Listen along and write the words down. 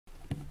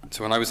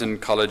So when I was in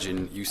college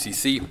in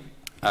UCC,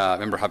 I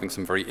remember having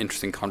some very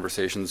interesting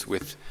conversations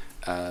with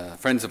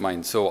friends of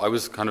mine. So I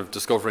was kind of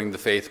discovering the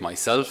faith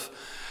myself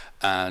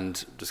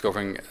and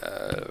discovering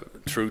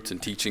truths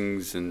and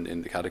teachings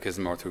in the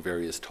catechism or through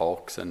various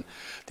talks. And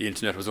the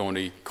internet was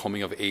only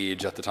coming of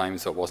age at the time,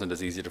 so it wasn't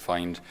as easy to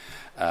find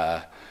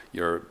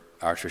your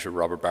Archbishop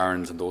Robert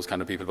Barnes and those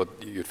kind of people, but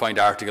you'd find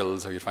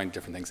articles or you'd find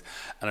different things.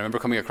 And I remember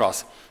coming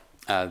across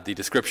the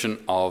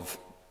description of,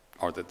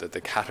 or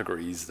the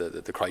categories,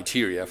 the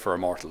criteria for a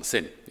mortal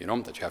sin, you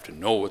know, that you have to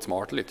know it's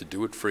mortal, you have to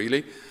do it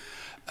freely,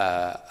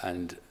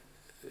 and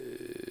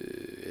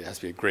it has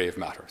to be a grave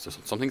matter. So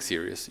something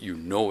serious, you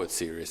know it's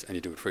serious, and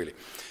you do it freely.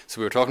 So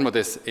we were talking about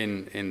this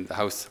in the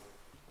house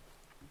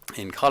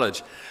in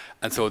college,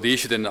 and so the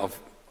issue then of,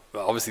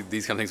 obviously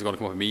these kind of things are going to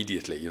come up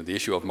immediately, you know, the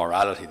issue of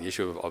morality, the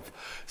issue of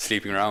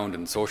sleeping around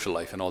and social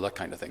life and all that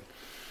kind of thing.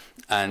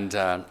 And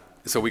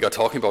so we got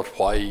talking about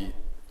why,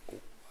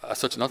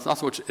 such not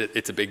so much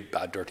it's a big,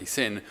 bad, dirty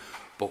sin,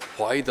 but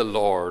why the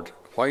Lord,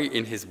 why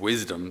in his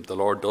wisdom the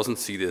Lord doesn't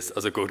see this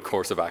as a good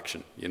course of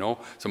action, you know?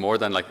 So more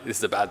than like, this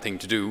is a bad thing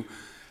to do,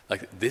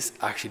 like this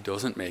actually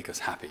doesn't make us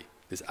happy.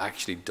 This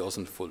actually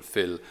doesn't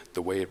fulfill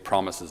the way it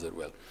promises it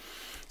will.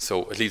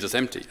 So it leaves us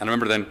empty. And I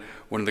remember then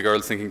one of the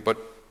girls thinking, but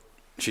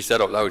she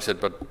said out loud, she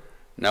said, but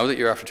now that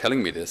you're after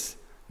telling me this,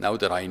 now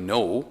that I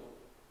know,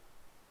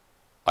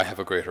 I have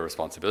a greater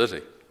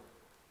responsibility.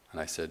 And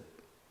I said,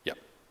 yeah,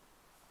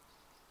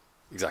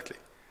 exactly.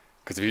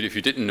 Because if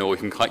you didn't know,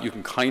 you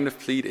can kind of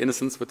plead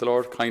innocence with the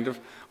Lord, kind of,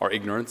 or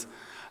ignorance.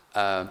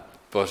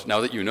 But now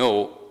that you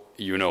know,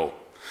 you know.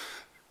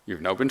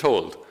 You've now been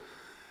told.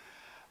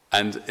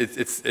 And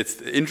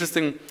it's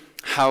interesting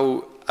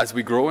how, as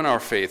we grow in our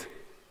faith,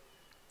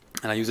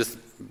 and I use this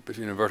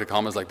between inverted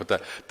commas, like, but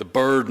the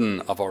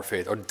burden of our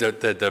faith, or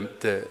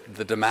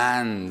the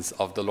demands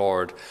of the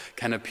Lord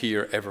can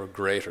appear ever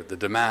greater, the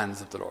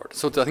demands of the Lord.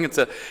 So I think it's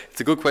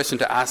a good question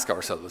to ask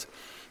ourselves.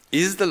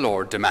 Is the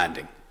Lord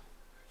demanding?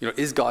 You know,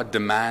 is God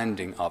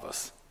demanding of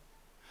us?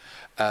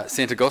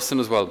 St. Augustine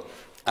as well.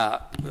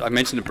 I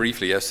mentioned it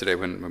briefly yesterday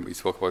when we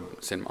spoke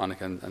about St.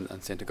 Monica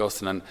and St.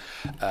 Augustine. And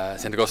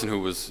St. Augustine,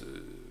 who was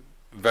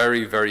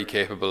very, very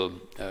capable,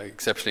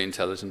 exceptionally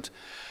intelligent,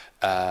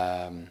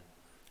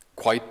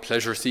 quite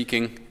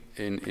pleasure-seeking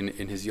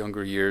in his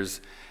younger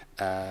years,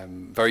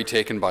 very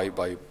taken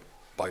by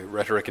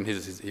rhetoric and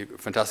his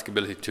fantastic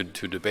ability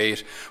to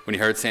debate. When he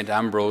heard St.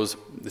 Ambrose,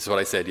 this is what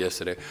I said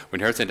yesterday, when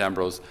he heard St.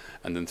 Ambrose,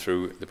 and then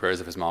through the prayers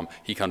of his mom,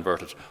 he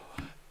converted.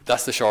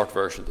 That's the short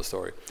version of the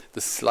story. The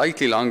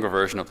slightly longer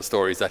version of the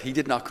story is that he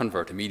did not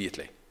convert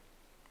immediately.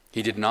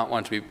 He did not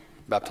want to be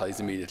baptized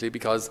immediately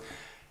because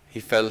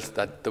he felt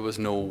that there was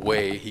no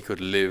way he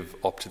could live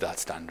up to that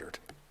standard.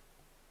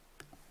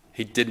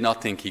 He did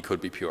not think he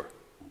could be pure.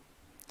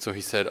 So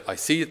he said, I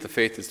see that the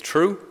faith is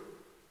true,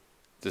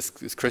 this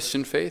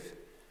Christian faith,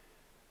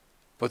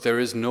 but there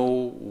is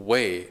no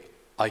way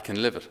I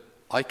can live it.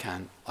 I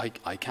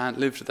can't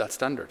live to that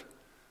standard.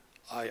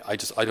 I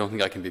don't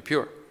think I can be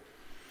pure.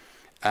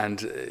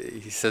 And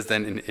he says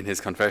then in his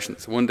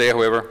confessions, one day,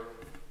 however,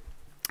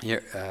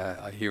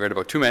 he read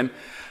about two men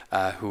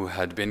who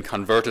had been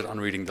converted on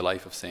reading the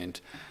life of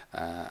Saint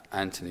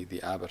Anthony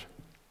the Abbot.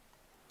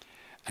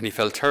 And he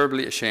felt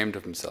terribly ashamed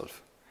of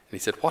himself. And he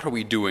said, what are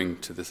we doing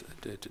to this,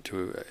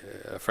 to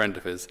a friend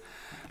of his,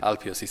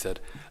 Alpius? He said,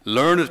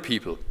 unlearned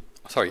people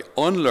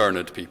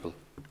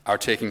are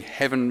taking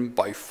heaven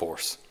by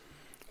force,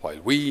 while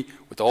we,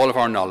 with all of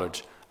our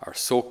knowledge, are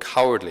so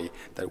cowardly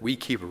that we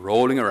keep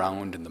rolling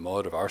around in the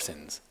mud of our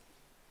sins.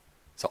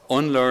 So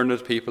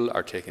unlearned people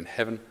are taking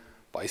heaven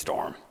by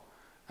storm.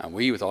 And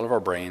we, with all of our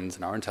brains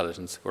and our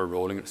intelligence,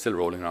 we're still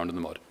rolling around in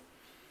the mud.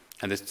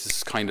 And this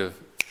just kind of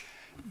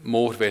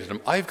motivated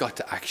him. I've got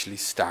to actually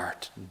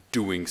start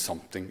doing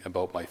something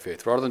about my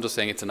faith, rather than just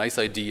saying it's a nice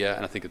idea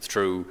and I think it's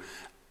true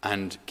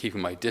and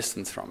keeping my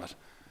distance from it.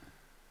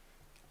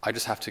 I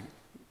just have to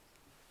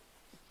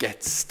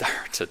get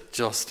started,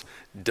 just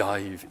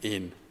dive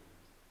in.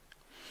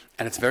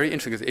 And it's very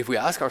interesting because if we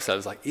ask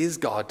ourselves, like, is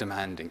God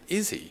demanding?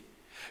 Is he?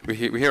 We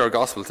hear our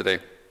gospel today,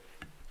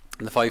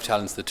 the 5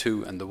 talents, the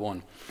 2 and the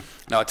 1.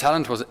 Now, a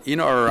talent was in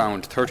or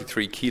around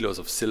 33 kilos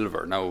of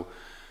silver. Now,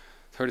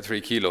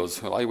 33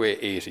 kilos, well, I weigh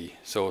 80,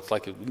 so it's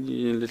like a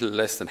little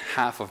less than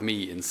half of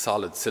me in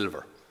solid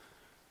silver.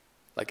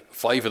 Like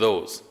 5 of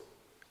those.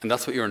 And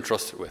that's what you're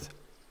entrusted with.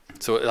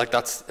 So, like,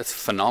 it's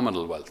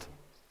phenomenal wealth.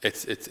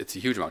 It's a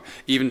huge amount.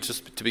 Even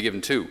just to be given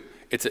 2.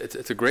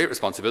 It's a great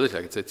responsibility.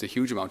 Like it's a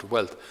huge amount of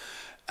wealth.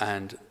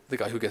 And the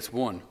guy who gets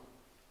 1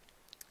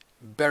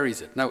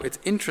 buries it. Now, it's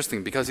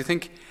interesting because you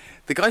think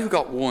the guy who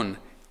got 1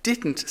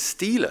 didn't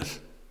steal it.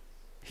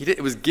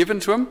 It was given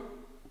to him,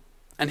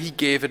 and he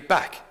gave it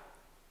back.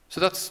 So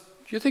that's,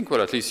 you think,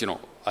 well, at least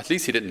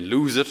he didn't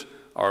lose it,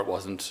 or it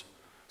wasn't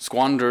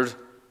squandered.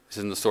 This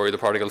is in the story of the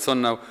prodigal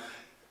son now.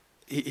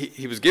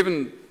 He was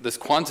given this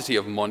quantity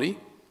of money,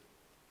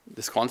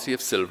 this quantity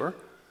of silver,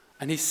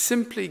 and he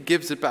simply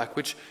gives it back,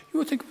 which you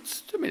would think,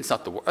 I mean, it's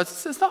not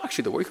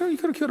actually the word. You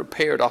could have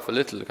paired off a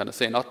little, kind of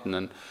say nothing,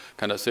 and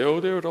kind of say,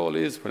 oh, there it all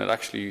is, when it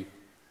actually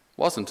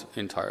wasn't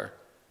entire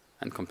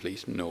and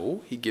complete.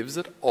 No, he gives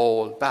it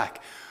all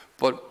back.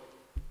 But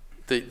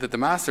the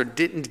master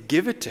didn't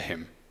give it to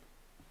him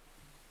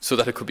so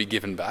that it could be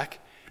given back.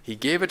 He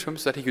gave it to him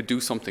so that he could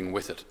do something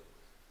with it.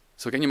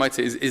 So again, you might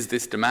say, is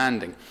this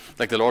demanding?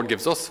 Like the Lord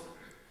gives us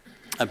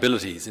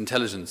abilities,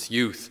 intelligence,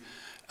 youth,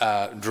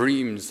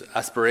 dreams,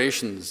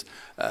 aspirations,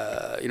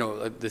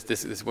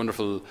 this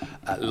wonderful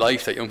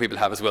life that young people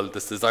have as well,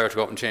 this desire to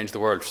go out and change the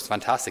world, which is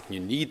fantastic, and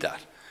you need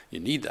that. You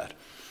need that.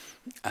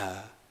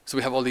 So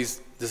we have all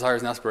these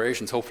desires and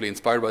aspirations, hopefully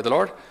inspired by the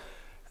Lord.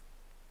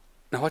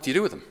 Now, what do you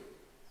do with them?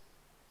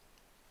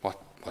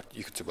 What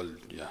you could say, well,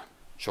 yeah,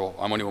 sure,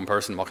 I'm only one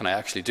person, what can I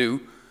actually do?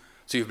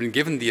 So you've been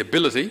given the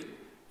ability,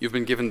 you've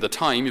been given the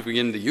time, you've been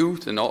given the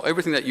youth and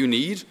everything that you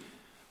need.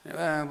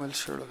 Well,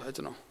 sure, look, I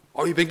don't know.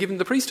 Or you've been given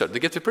the priesthood, the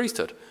gift of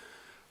priesthood.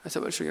 I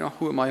said, well, sure,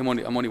 who am I? I'm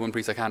only one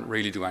priest, I can't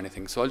really do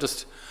anything. So I'll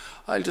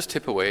just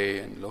tip away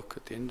and look,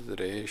 at the end of the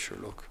day, sure,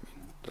 look,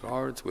 the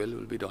Lord's will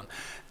be done.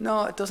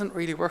 No, it doesn't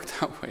really work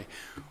that way.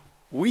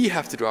 We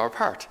have to do our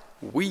part.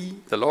 The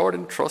Lord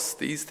entrusts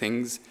these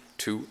things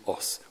to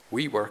us.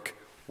 We work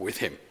with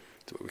him.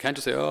 So we can't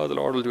just say, oh, the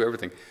Lord will do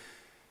everything.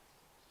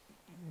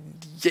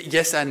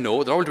 Yes and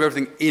no. The Lord will do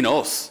everything in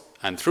us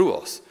and through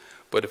us.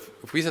 But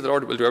if we say the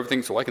Lord will do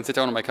everything so I can sit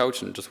down on my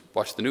couch and just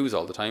watch the news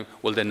all the time,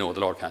 well then no, the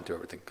Lord can't do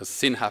everything. Because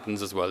sin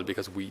happens as well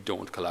because we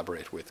don't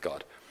collaborate with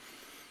God.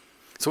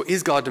 So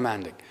is God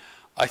demanding?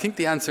 I think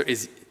the answer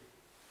is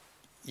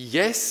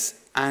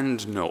yes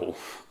and no.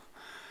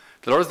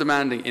 The Lord is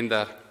demanding in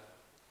that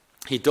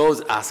he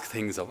does ask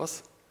things of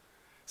us.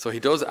 So he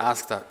does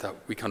ask that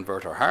we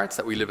convert our hearts,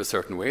 that we live a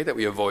certain way, that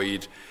we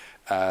avoid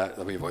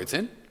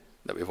sin,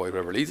 that we avoid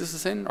whatever leads us to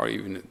sin, or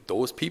even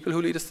those people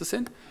who lead us to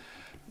sin.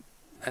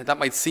 That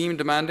might seem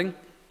demanding.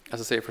 As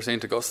I say, for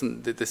St.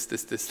 Augustine, this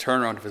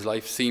turnaround of his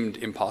life seemed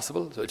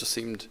impossible. So it just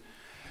seemed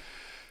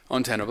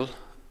untenable.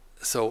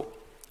 So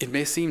it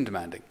may seem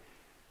demanding.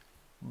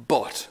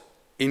 But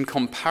in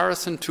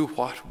comparison to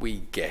what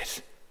we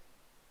get,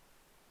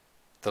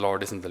 the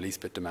Lord isn't the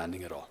least bit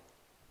demanding at all.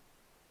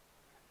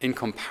 In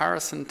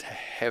comparison to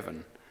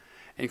heaven,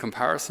 in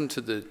comparison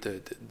to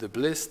the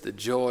bliss, the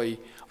joy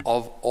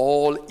of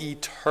all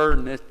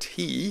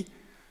eternity,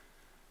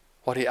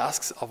 what he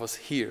asks of us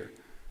here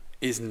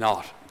is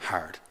not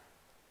hard.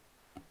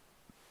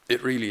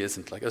 It really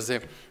isn't. Like, as I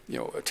say,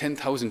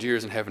 10,000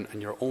 years in heaven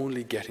and you're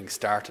only getting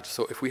started.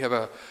 So if we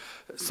have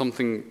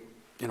something,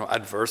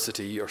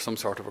 adversity or some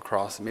sort of a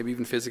cross, maybe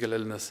even physical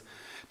illness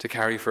to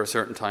carry for a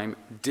certain time,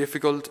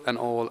 difficult and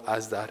all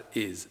as that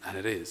is, and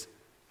it is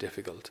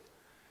difficult,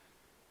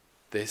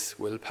 this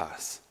will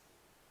pass.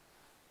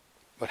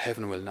 But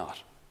heaven will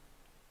not.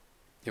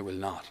 It will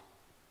not.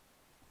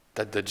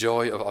 That the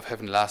joy of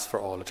heaven lasts for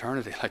all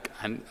eternity.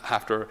 And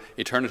after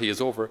eternity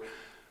is over,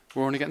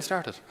 we're only getting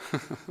started.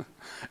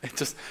 It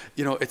just,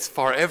 it's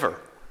forever.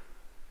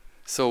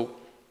 So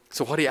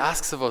what he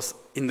asks of us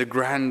in the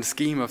grand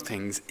scheme of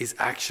things is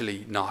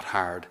actually not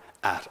hard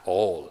at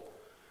all.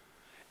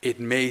 It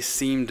may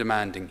seem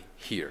demanding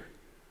here,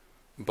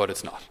 but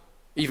it's not.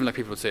 Even like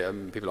people would say,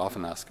 people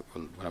often ask,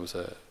 well, when I was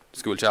a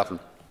school chaplain,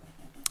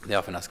 they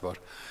often ask about,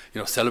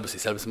 celibacy.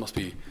 Celibacy must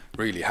be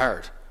really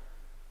hard.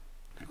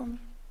 I go,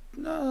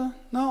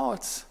 no,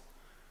 it's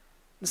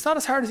not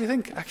as hard as you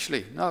think,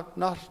 actually. Not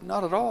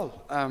at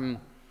all.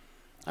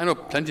 I know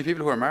plenty of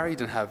people who are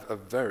married and have a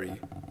very,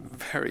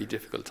 very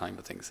difficult time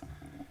with things.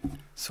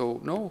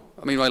 So no,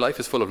 my life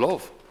is full of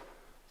love.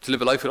 To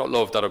live a life without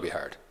love, that'll be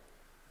hard.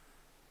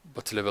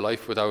 But to live a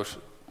life without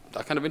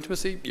that kind of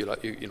intimacy, you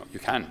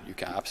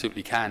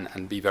absolutely can,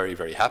 and be very,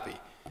 very happy.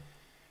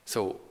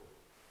 So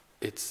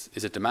is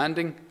it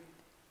demanding?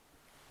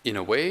 In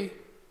a way,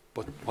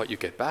 but what you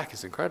get back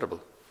is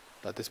incredible.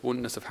 That this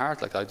oneness of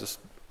heart, I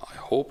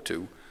hope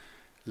to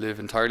live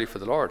entirely for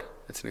the Lord.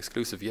 It's an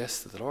exclusive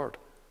yes to the Lord.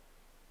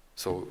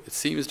 So it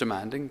seems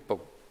demanding, but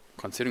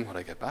considering what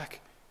I get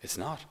back, it's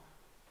not.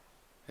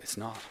 It's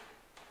not.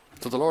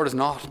 So the Lord is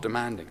not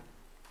demanding.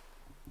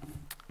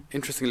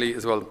 Interestingly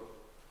as well,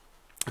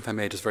 if I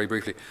may, just very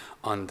briefly,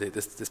 on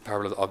this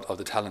parable of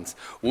the talents.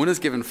 One is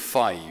given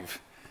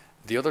 5,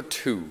 the other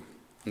 2,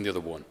 and the other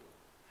 1.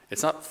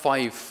 It's not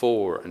 5,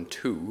 4, and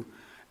 2.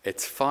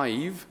 It's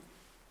 5,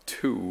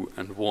 2,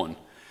 and 1.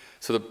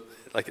 So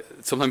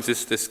sometimes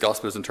this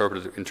gospel is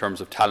interpreted in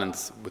terms of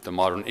talents with the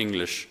modern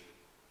English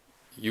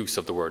use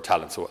of the word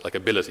talent, so like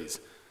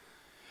abilities.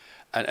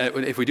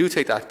 And if we do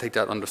take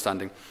that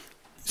understanding,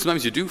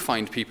 sometimes you do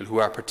find people who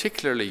are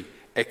particularly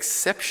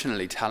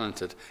exceptionally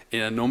talented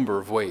in a number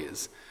of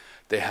ways.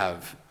 They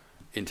have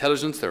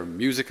intelligence, they're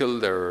musical,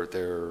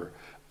 they're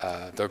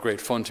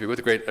great fun to be with,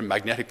 they're great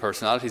magnetic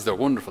personalities, they're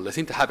wonderful. They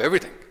seem to have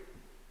everything.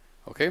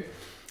 Okay?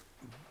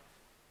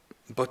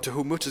 But to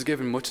whom much is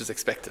given, much is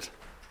expected.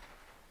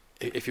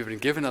 If you've been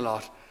given a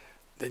lot,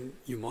 then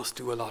you must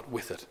do a lot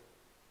with it.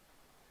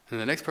 And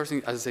the next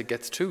person, as I say,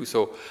 gets 2.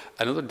 So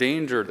another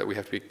danger that we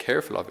have to be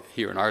careful of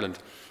here in Ireland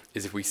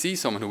is if we see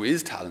someone who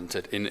is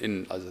talented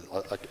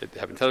they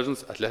have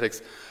intelligence,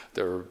 athletics,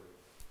 they're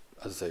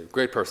as I say,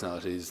 great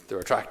personalities, they're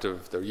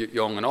attractive, they're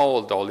young, and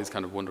all these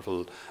kind of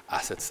wonderful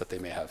assets that they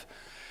may have.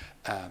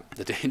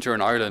 The danger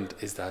in Ireland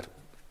is that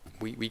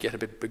we get a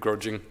bit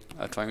begrudging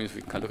at times.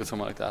 We can look at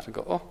someone like that and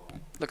go, oh,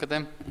 look at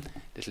them,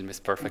 little Miss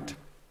Perfect,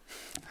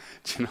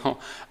 do you know,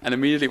 and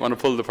immediately want to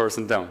pull the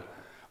person down,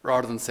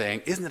 rather than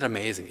saying, isn't it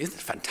amazing, isn't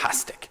it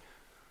fantastic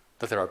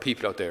that there are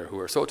people out there who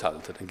are so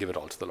talented and give it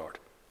all to the Lord.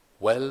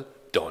 Well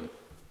done.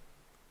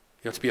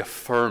 You have to be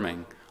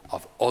affirming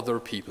of other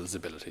people's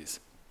abilities.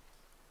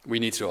 We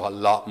need to do a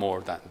lot more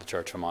of that in the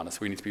church, if I'm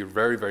honest. We need to be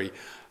very, very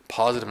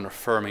positive and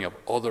affirming of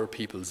other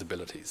people's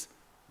abilities.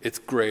 It's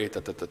great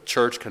that the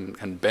church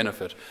can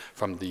benefit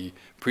from the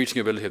preaching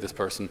ability of this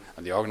person,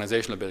 and the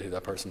organizational ability of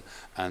that person,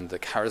 and the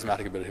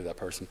charismatic ability of that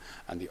person,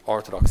 and the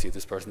orthodoxy of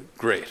this person.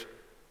 Great.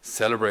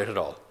 Celebrate it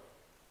all.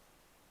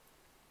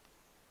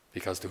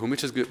 Because to whom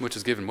much is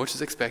given, much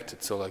is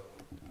expected. So like,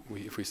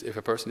 if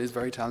a person is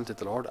very talented,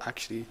 the Lord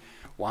actually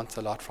wants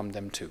a lot from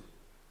them too.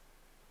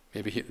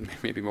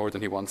 Maybe more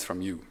than he wants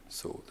from you.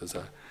 So there's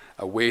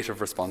a weight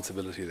of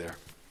responsibility there.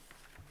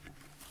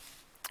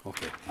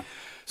 Okay.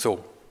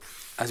 So,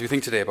 as we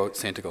think today about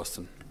St.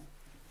 Augustine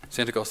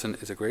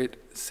is a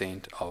great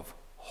saint of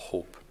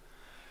hope.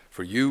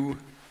 For you,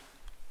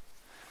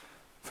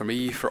 for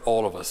me, for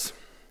all of us.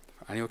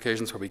 For any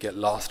occasions where we get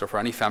lost, or for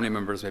any family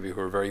members maybe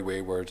who are very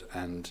wayward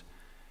and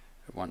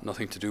want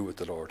nothing to do with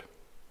the Lord.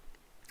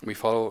 We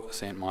follow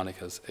St.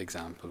 Monica's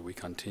example. We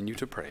continue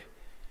to pray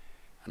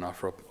and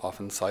offer up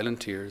often silent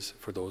tears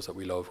for those that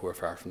we love who are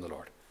far from the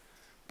Lord.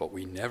 But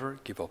we never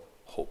give up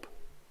hope.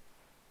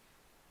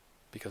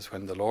 Because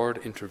when the Lord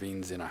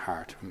intervenes in a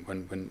heart,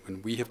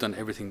 when we have done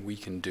everything we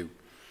can do,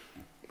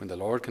 when the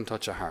Lord can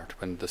touch a heart,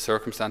 when the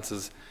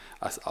circumstances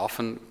as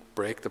often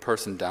break the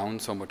person down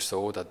so much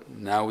so that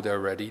now they're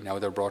ready, now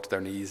they're brought to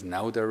their knees,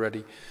 now they're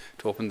ready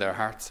to open their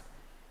hearts,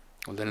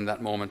 well then in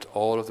that moment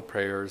all of the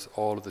prayers,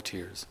 all of the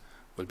tears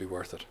will be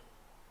worth it.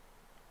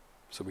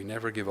 So we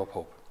never give up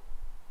hope.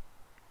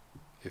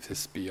 If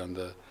this be on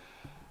the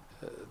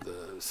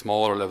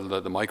smaller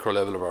level, the micro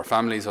level of our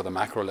families, or the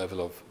macro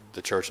level of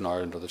the church in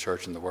Ireland or the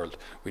church in the world,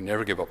 we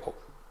never give up hope.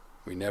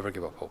 We never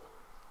give up hope.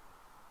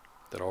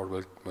 The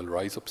Lord will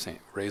raise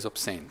up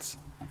saints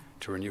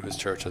to renew his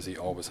church as he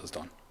always has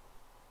done.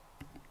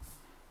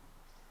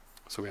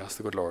 So we ask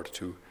the good Lord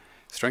to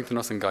strengthen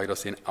us and guide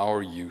us in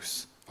our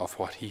use of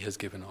what he has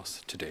given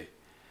us today,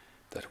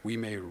 that we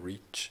may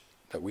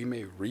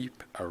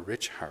reap a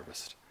rich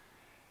harvest.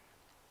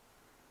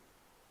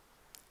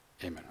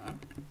 Amen.